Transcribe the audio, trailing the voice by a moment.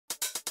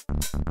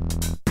Hey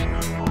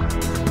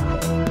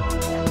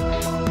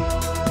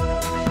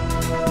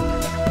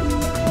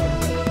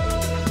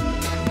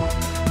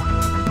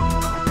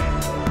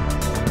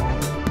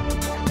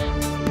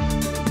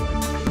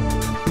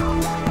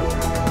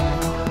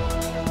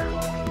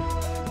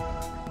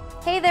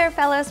there,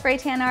 fellow spray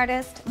tan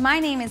artists. My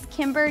name is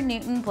Kimber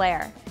Newton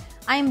Blair.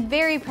 I am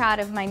very proud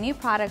of my new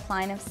product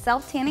line of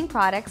self-tanning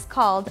products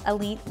called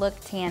Elite Look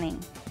Tanning.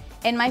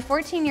 In my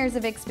 14 years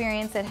of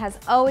experience, it has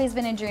always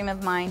been a dream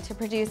of mine to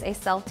produce a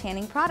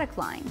self-tanning product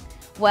line.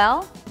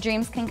 Well,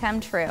 dreams can come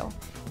true.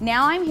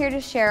 Now I'm here to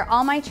share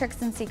all my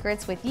tricks and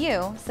secrets with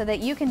you so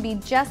that you can be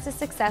just as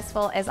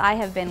successful as I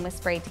have been with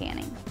spray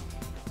tanning.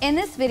 In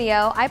this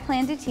video, I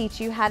plan to teach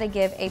you how to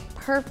give a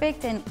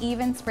perfect and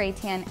even spray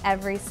tan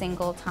every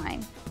single time.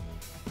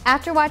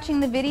 After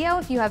watching the video,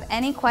 if you have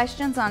any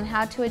questions on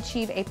how to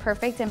achieve a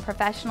perfect and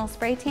professional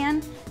spray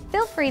tan,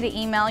 feel free to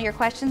email your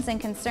questions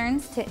and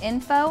concerns to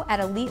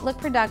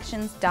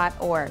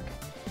info@elitelookproductions.org.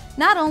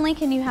 Not only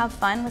can you have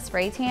fun with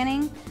spray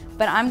tanning,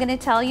 but I'm going to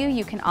tell you,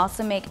 you can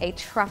also make a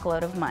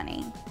truckload of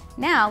money.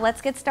 Now, let's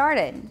get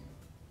started.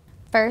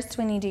 First,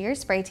 when you do your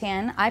spray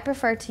tan, I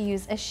prefer to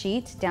use a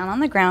sheet down on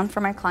the ground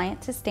for my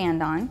client to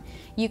stand on.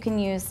 You can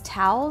use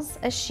towels,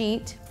 a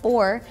sheet,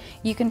 or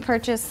you can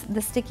purchase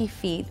the sticky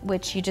feet,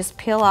 which you just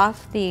peel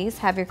off these,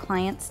 have your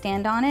client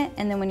stand on it,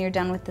 and then when you're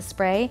done with the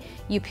spray,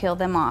 you peel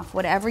them off.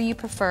 Whatever you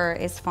prefer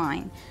is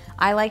fine.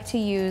 I like to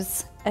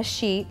use a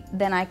sheet,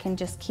 then I can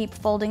just keep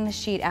folding the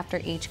sheet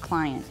after each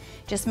client.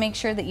 Just make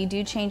sure that you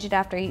do change it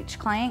after each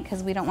client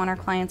because we don't want our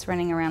clients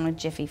running around with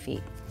jiffy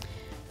feet.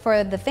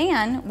 For the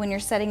fan, when you're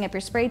setting up your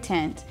spray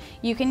tent,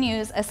 you can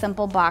use a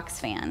simple box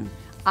fan.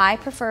 I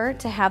prefer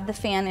to have the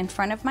fan in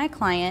front of my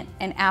client,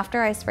 and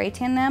after I spray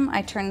tan them,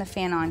 I turn the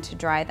fan on to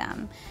dry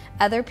them.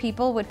 Other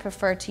people would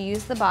prefer to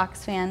use the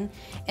box fan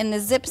in the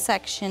zip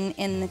section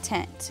in the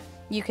tent.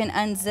 You can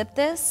unzip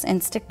this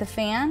and stick the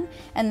fan,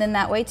 and then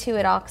that way too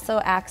it also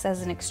acts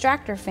as an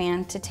extractor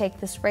fan to take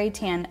the spray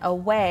tan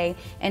away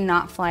and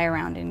not fly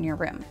around in your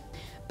room.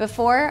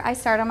 Before I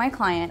start on my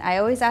client, I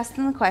always ask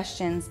them the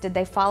questions, did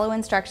they follow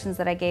instructions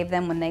that I gave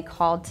them when they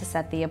called to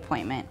set the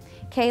appointment?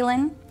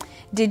 Kaylin,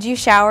 did you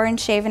shower and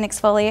shave and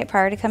exfoliate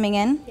prior to coming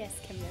in? Yes,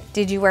 Kimber.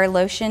 Did you wear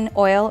lotion,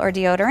 oil, or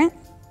deodorant?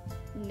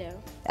 No.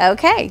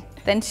 Okay,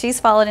 then she's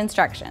followed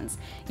instructions.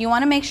 You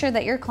want to make sure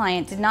that your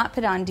client did not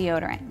put on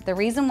deodorant. The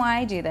reason why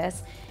I do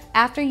this,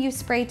 after you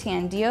spray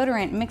tan,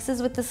 deodorant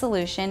mixes with the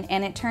solution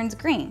and it turns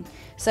green.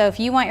 So if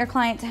you want your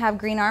client to have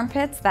green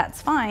armpits, that's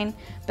fine,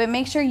 but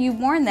make sure you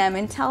warn them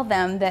and tell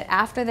them that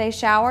after they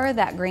shower,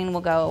 that green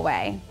will go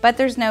away. But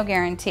there's no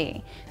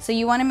guarantee. So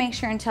you want to make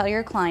sure and tell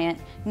your client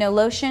no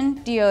lotion,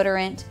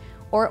 deodorant,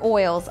 or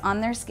oils on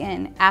their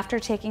skin after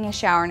taking a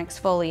shower and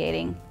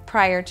exfoliating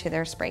prior to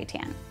their spray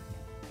tan.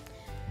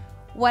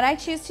 What I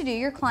choose to do,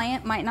 your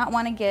client might not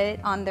want to get it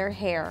on their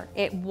hair.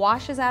 It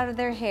washes out of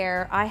their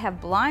hair. I have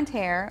blonde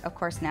hair, of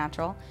course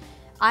natural.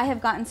 I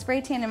have gotten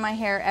spray tan in my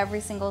hair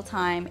every single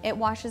time. It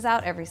washes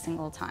out every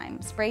single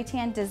time. Spray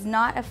tan does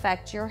not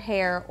affect your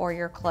hair or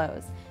your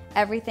clothes.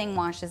 Everything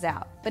washes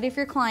out. But if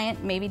your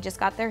client maybe just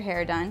got their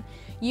hair done,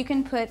 you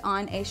can put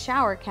on a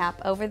shower cap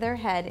over their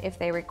head if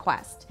they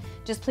request.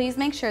 Just please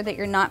make sure that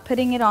you're not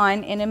putting it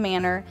on in a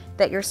manner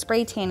that you're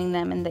spray tanning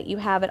them and that you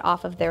have it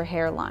off of their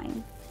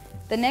hairline.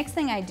 The next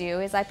thing I do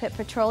is I put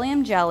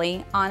petroleum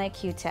jelly on a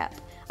Q-tip.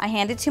 I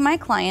hand it to my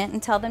client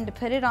and tell them to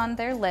put it on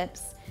their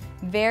lips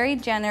very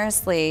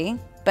generously,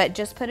 but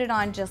just put it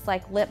on just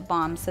like lip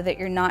balm so that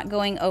you're not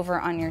going over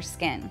on your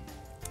skin.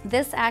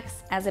 This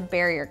acts as a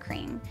barrier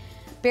cream.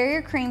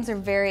 Barrier creams are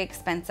very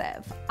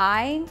expensive.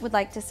 I would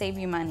like to save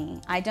you money.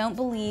 I don't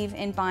believe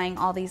in buying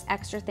all these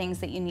extra things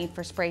that you need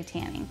for spray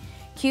tanning.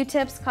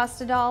 Q-tips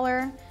cost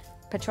 $1.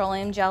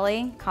 Petroleum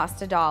jelly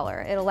costs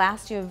 $1. It'll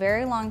last you a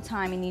very long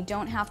time and you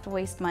don't have to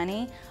waste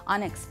money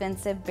on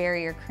expensive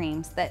barrier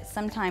creams that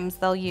sometimes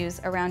they'll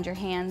use around your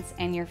hands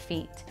and your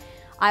feet.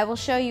 I will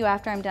show you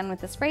after I'm done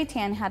with the spray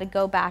tan how to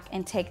go back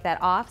and take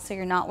that off so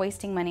you're not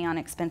wasting money on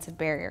expensive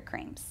barrier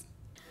creams.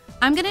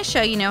 I'm going to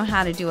show you now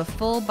how to do a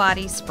full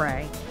body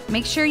spray.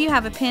 Make sure you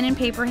have a pen and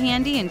paper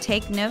handy and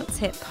take notes.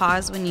 Hit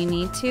pause when you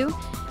need to.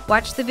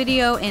 Watch the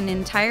video in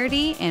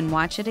entirety and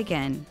watch it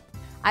again.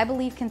 I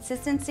believe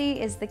consistency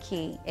is the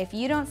key. If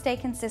you don't stay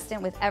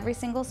consistent with every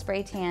single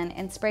spray tan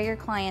and spray your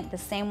client the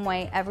same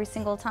way every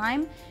single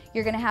time,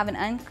 you're going to have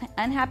an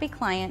unhappy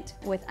client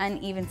with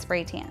uneven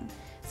spray tan.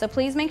 So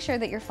please make sure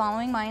that you're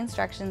following my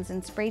instructions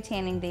and spray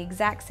tanning the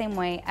exact same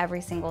way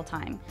every single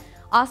time.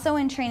 Also,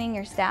 in training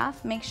your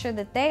staff, make sure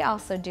that they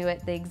also do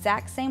it the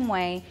exact same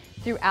way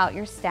throughout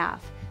your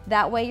staff.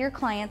 That way your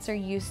clients are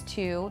used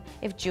to,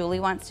 if Julie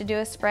wants to do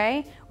a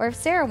spray or if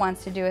Sarah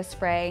wants to do a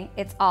spray,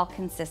 it's all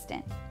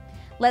consistent.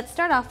 Let's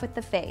start off with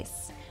the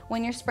face.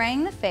 When you're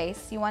spraying the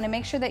face, you want to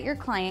make sure that your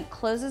client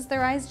closes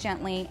their eyes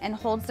gently and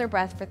holds their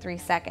breath for 3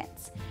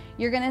 seconds.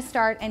 You're going to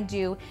start and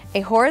do a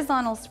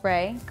horizontal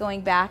spray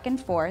going back and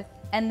forth,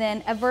 and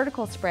then a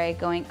vertical spray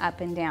going up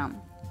and down.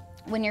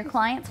 When your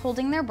client's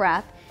holding their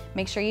breath,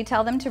 make sure you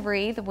tell them to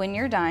breathe when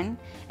you're done,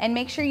 and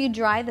make sure you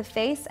dry the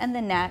face and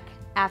the neck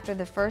after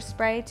the first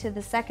spray to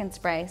the second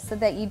spray so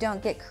that you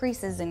don't get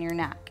creases in your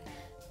neck.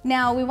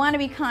 Now, we want to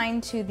be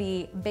kind to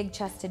the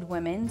big-chested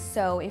women,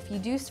 so if you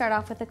do start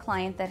off with a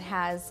client that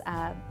has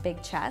a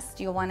big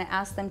chest, you'll want to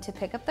ask them to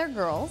pick up their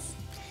girls,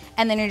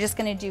 and then you're just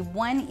going to do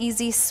one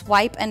easy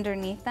swipe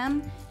underneath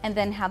them and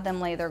then have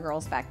them lay their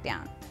girls back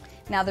down.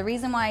 Now, the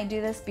reason why I do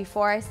this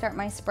before I start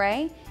my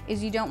spray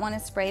is you don't want to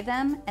spray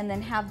them and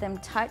then have them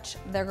touch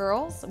their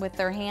girls with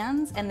their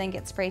hands and then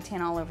get spray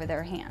tan all over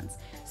their hands.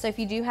 So if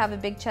you do have a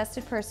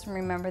big-chested person,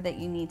 remember that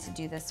you need to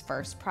do this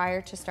first prior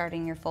to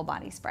starting your full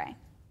body spray.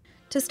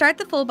 To start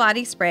the full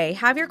body spray,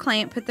 have your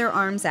client put their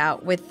arms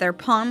out with their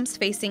palms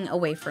facing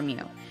away from you.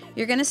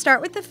 You're going to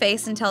start with the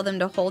face and tell them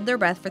to hold their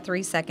breath for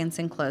 3 seconds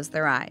and close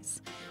their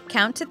eyes.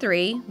 Count to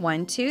 3,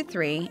 1, 2,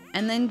 3,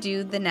 and then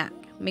do the neck.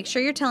 Make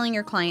sure you're telling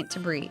your client to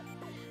breathe.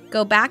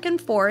 Go back and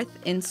forth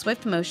in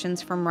swift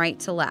motions from right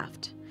to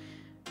left.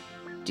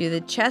 Do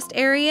the chest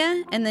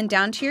area and then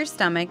down to your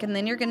stomach, and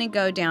then you're going to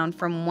go down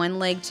from one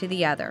leg to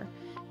the other.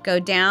 Go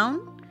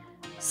down,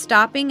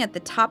 stopping at the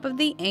top of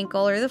the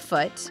ankle or the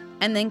foot,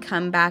 and then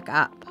come back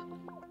up.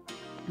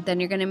 Then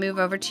you're going to move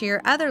over to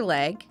your other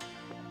leg,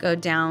 go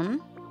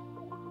down,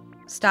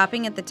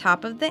 stopping at the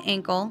top of the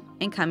ankle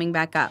and coming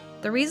back up.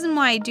 The reason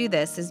why I do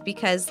this is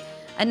because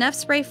enough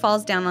spray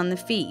falls down on the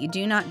feet. You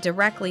do not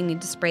directly need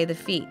to spray the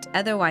feet,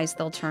 otherwise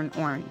they'll turn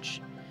orange.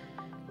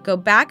 Go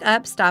back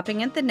up,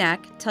 stopping at the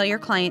neck, tell your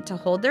client to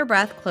hold their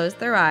breath, close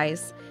their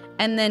eyes,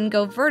 and then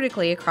go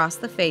vertically across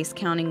the face,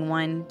 counting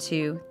 1,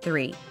 2,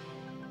 3.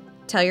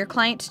 Tell your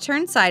client to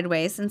turn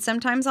sideways, and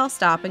sometimes I'll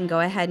stop and go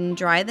ahead and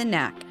dry the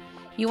neck.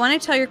 You want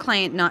to tell your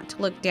client not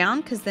to look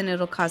down because then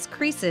it'll cause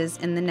creases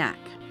in the neck.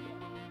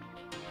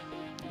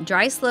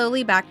 Dry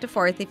slowly back to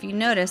forth. If you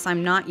notice,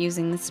 I'm not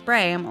using the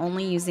spray, I'm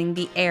only using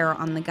the air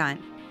on the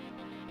gun.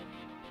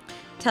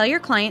 Tell your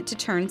client to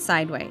turn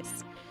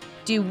sideways.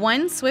 Do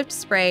one swift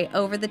spray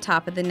over the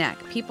top of the neck.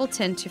 People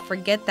tend to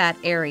forget that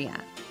area.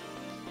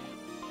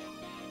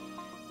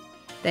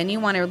 Then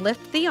you want to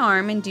lift the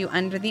arm and do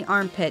under the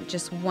armpit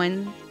just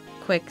one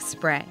quick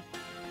spray.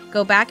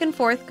 Go back and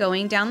forth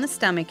going down the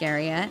stomach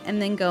area and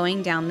then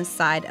going down the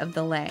side of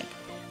the leg.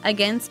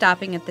 Again,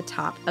 stopping at the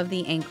top of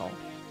the ankle.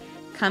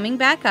 Coming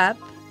back up.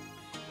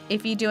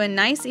 If you do a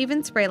nice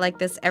even spray like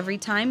this every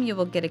time, you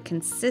will get a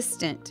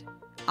consistent,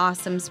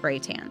 awesome spray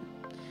tan.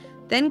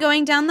 Then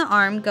going down the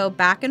arm, go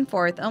back and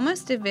forth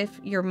almost as if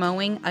you're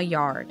mowing a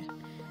yard.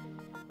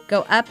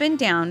 Go up and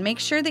down. Make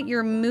sure that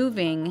you're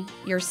moving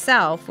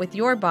yourself with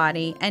your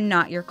body and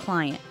not your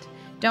client.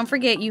 Don't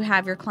forget you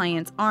have your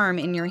client's arm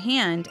in your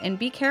hand, and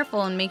be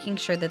careful in making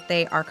sure that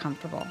they are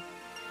comfortable.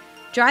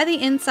 Dry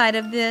the inside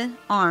of the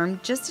arm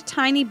just a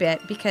tiny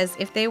bit, because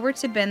if they were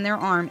to bend their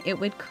arm, it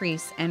would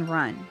crease and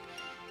run.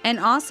 And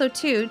also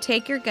too,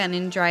 take your gun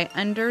and dry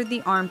under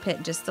the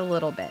armpit just a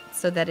little bit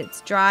so that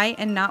it's dry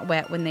and not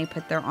wet when they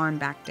put their arm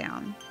back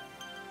down.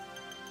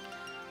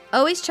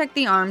 Always check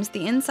the arms.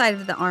 The inside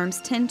of the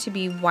arms tend to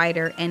be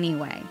wider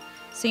anyway,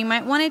 so you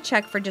might want to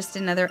check for just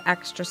another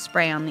extra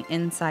spray on the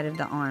inside of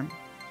the arm.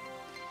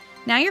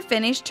 Now you're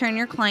finished, turn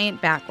your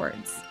client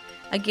backwards.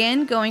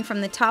 Again, going from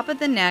the top of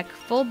the neck,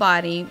 full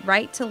body,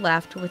 right to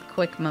left with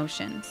quick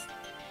motions.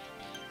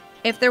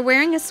 If they're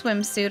wearing a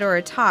swimsuit or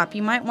a top,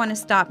 you might want to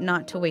stop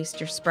not to waste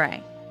your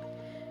spray.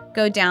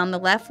 Go down the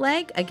left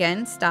leg,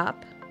 again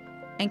stop,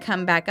 and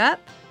come back up,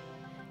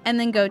 and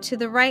then go to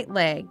the right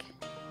leg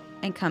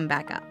and come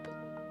back up.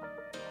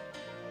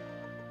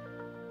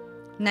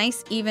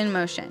 Nice even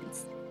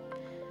motions.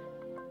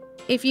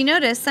 If you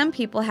notice, some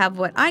people have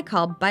what I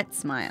call butt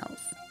smiles.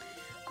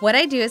 What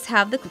I do is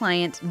have the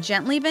client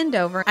gently bend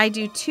over. I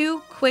do 2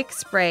 quick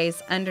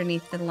sprays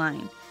underneath the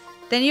line.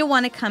 Then you'll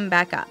want to come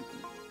back up.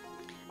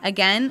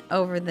 Again,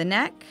 over the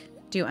neck,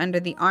 do under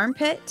the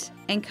armpit,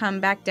 and come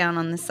back down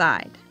on the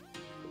side.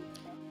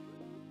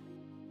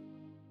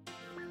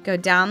 Go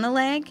down the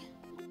leg,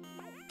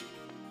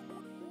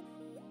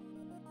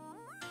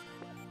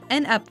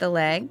 and up the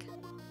leg,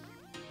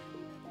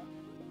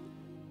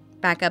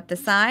 back up the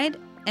side,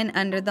 and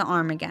under the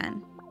arm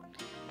again.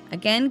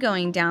 Again,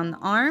 going down the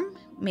arm,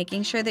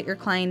 making sure that your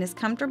client is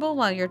comfortable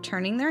while you're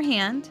turning their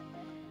hand.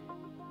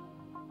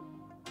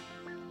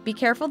 Be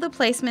careful the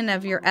placement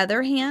of your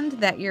other hand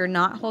that you're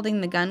not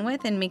holding the gun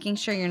with, and making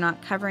sure you're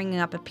not covering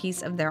up a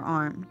piece of their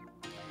arm.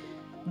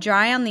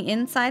 Dry on the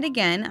inside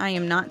again. I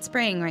am not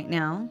spraying right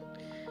now.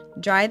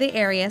 Dry the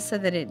area so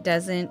that it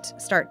doesn't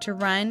start to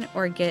run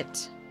or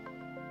get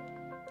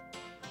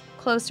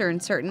closer in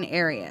certain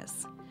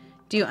areas.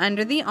 Do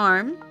under the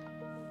arm,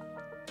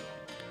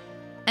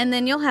 and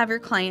then you'll have your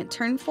client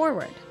turn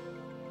forward.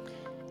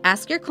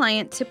 Ask your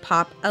client to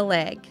pop a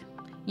leg.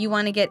 You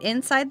want to get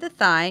inside the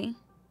thigh,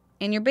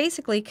 and you're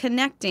basically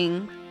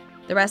connecting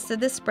the rest of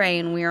the spray,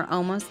 and we are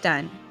almost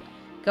done.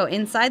 Go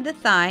inside the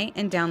thigh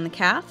and down the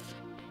calf,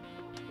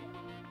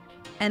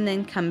 and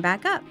then come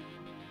back up.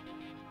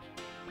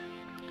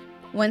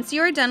 Once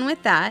you are done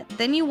with that,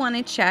 then you want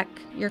to check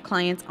your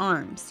client's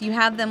arms. You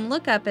have them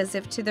look up as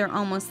if they're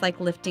almost like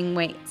lifting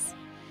weights.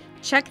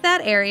 Check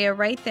that area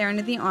right there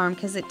under the arm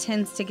because it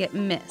tends to get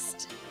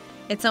missed.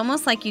 It's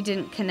almost like you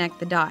didn't connect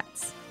the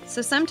dots.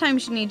 So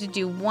sometimes you need to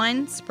do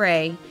one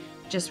spray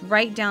just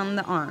right down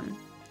the arm.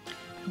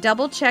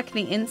 Double check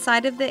the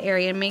inside of the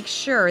area and make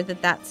sure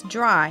that that's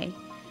dry.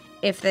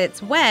 If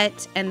it's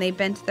wet and they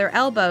bent their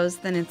elbows,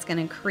 then it's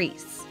going to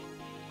crease.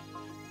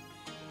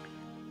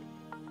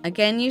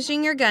 Again,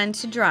 using your gun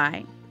to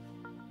dry.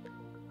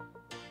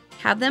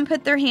 Have them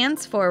put their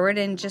hands forward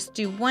and just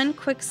do one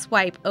quick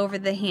swipe over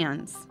the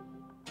hands.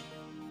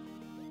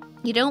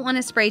 You don't want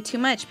to spray too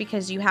much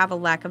because you have a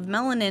lack of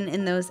melanin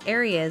in those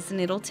areas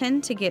and it'll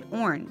tend to get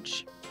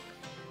orange.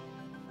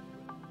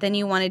 Then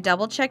you want to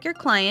double check your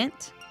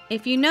client.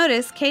 If you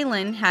notice,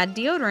 Kaylin had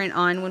deodorant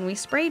on when we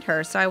sprayed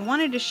her, so I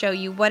wanted to show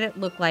you what it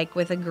looked like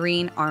with a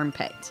green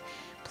armpit.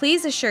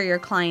 Please assure your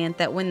client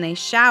that when they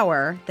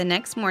shower the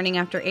next morning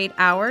after 8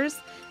 hours,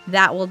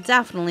 that will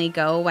definitely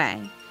go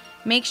away.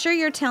 Make sure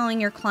you're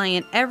telling your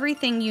client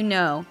everything you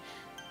know.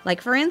 Like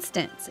for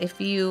instance,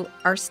 if you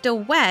are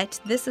still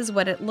wet, this is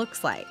what it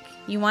looks like.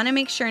 You want to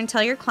make sure and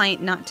tell your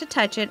client not to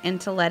touch it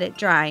and to let it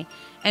dry,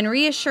 and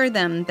reassure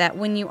them that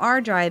when you are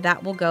dry,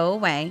 that will go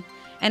away.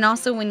 And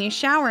also when you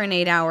shower in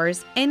 8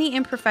 hours, any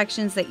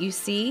imperfections that you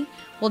see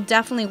will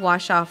definitely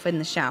wash off in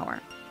the shower.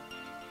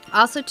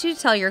 Also to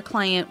tell your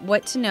client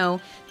what to know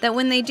that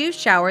when they do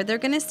shower, they're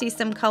going to see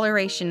some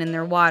coloration in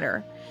their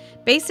water.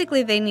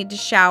 Basically, they need to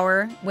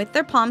shower with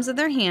their palms of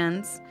their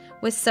hands,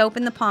 with soap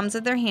in the palms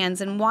of their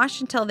hands, and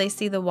wash until they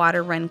see the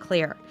water run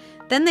clear.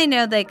 Then they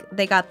know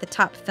they got the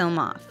top film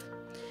off.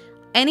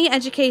 Any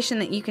education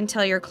that you can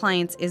tell your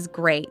clients is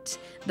great.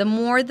 The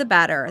more the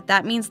better.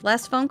 That means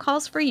less phone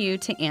calls for you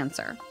to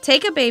answer.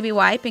 Take a baby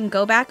wipe and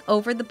go back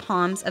over the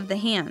palms of the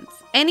hands.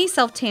 Any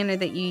self-tanner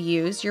that you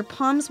use, your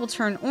palms will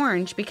turn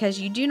orange because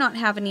you do not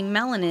have any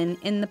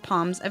melanin in the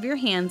palms of your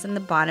hands and the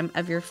bottom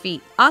of your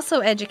feet.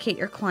 Also educate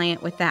your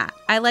client with that.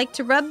 I like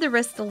to rub the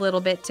wrist a little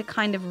bit to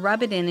kind of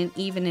rub it in and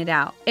even it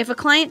out. If a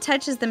client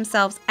touches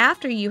themselves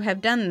after you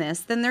have done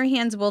this, then their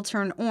hands will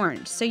turn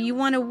orange, so you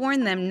want to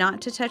warn them not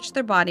to touch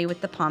their body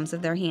with the palms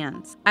of their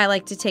hands. I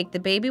like to take the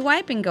baby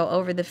wipe and go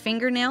over the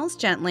fingernails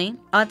gently.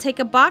 I'll take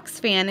a box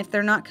fan if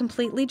they're not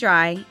completely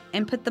dry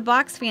and put the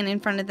box fan in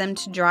front of them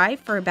to dry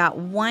for about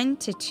 1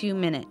 to 2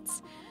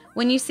 minutes.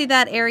 When you see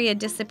that area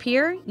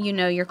disappear, you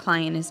know your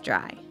client is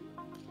dry.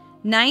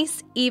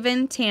 Nice,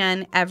 even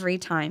tan every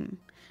time.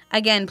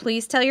 Again,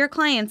 please tell your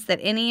clients that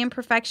any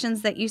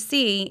imperfections that you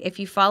see, if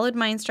you followed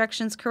my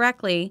instructions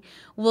correctly,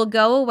 will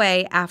go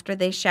away after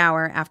they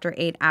shower after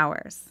 8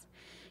 hours.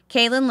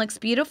 Kaylin looks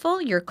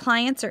beautiful. Your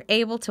clients are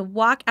able to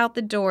walk out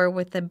the door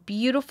with a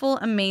beautiful,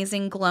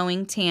 amazing,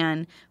 glowing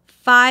tan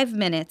 5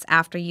 minutes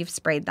after you've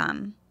sprayed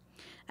them.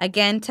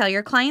 Again, tell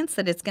your clients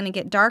that it's going to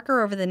get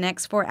darker over the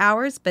next 4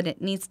 hours, but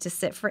it needs to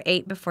sit for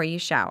 8 before you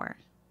shower.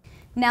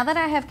 Now that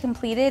I have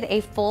completed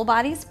a full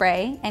body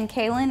spray and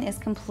Kaylin is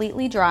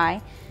completely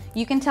dry,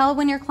 you can tell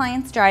when your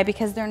client's dry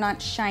because they're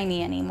not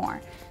shiny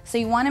anymore. So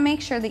you want to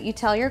make sure that you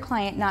tell your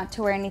client not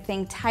to wear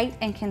anything tight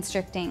and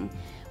constricting.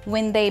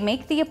 When they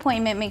make the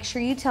appointment, make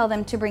sure you tell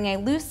them to bring a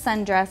loose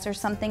sundress or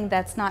something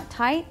that's not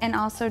tight and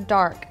also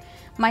dark.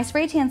 My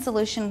spray tan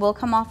solution will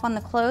come off on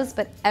the clothes,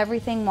 but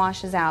everything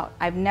washes out.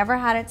 I've never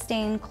had it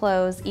stain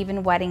clothes,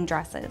 even wedding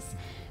dresses.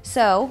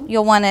 So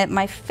you'll want to,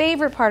 my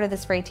favorite part of the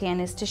spray tan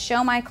is to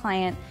show my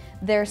client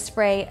their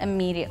spray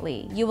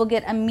immediately. You will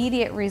get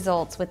immediate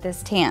results with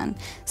this tan.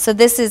 So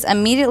this is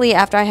immediately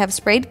after I have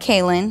sprayed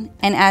Kaylin,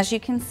 and as you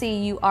can see,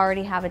 you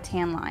already have a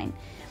tan line.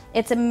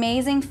 It's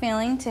amazing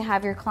feeling to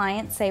have your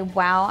client say,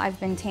 wow, I've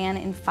been tan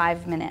in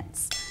 5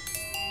 minutes.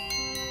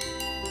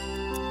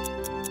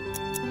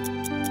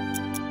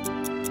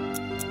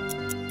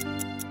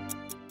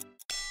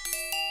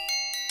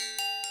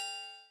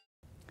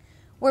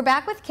 We're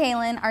back with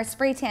Kaylin, our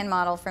spray tan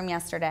model from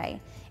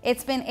yesterday.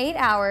 It's been 8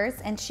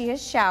 hours and she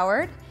has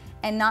showered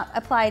and not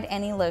applied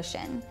any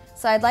lotion.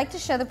 So I'd like to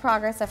show the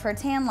progress of her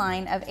tan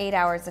line of 8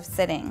 hours of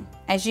sitting.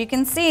 As you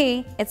can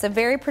see, it's a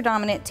very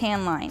predominant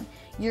tan line.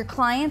 Your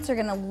clients are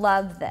gonna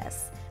love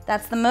this.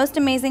 That's the most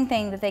amazing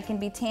thing, that they can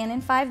be tan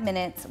in 5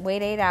 minutes,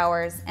 wait 8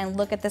 hours, and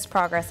look at this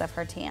progress of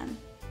her tan.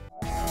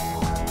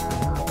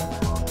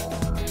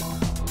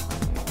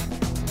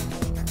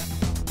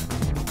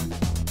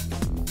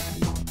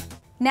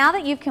 Now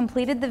that you've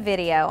completed the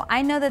video,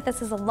 I know that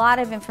this is a lot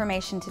of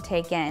information to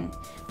take in.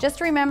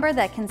 Just remember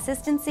that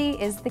consistency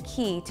is the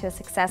key to a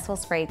successful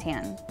spray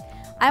tan.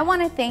 I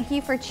want to thank you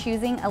for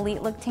choosing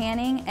Elite Look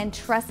Tanning and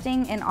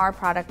trusting in our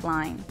product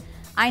line.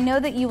 I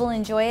know that you will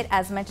enjoy it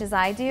as much as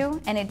I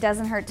do, and it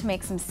doesn't hurt to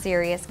make some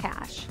serious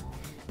cash.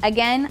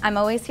 Again, I'm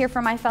always here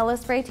for my fellow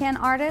spray tan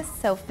artists,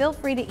 so feel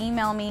free to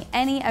email me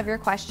any of your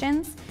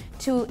questions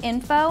to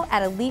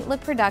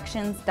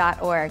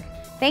info@elitelookproductions.org.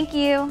 Thank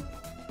you.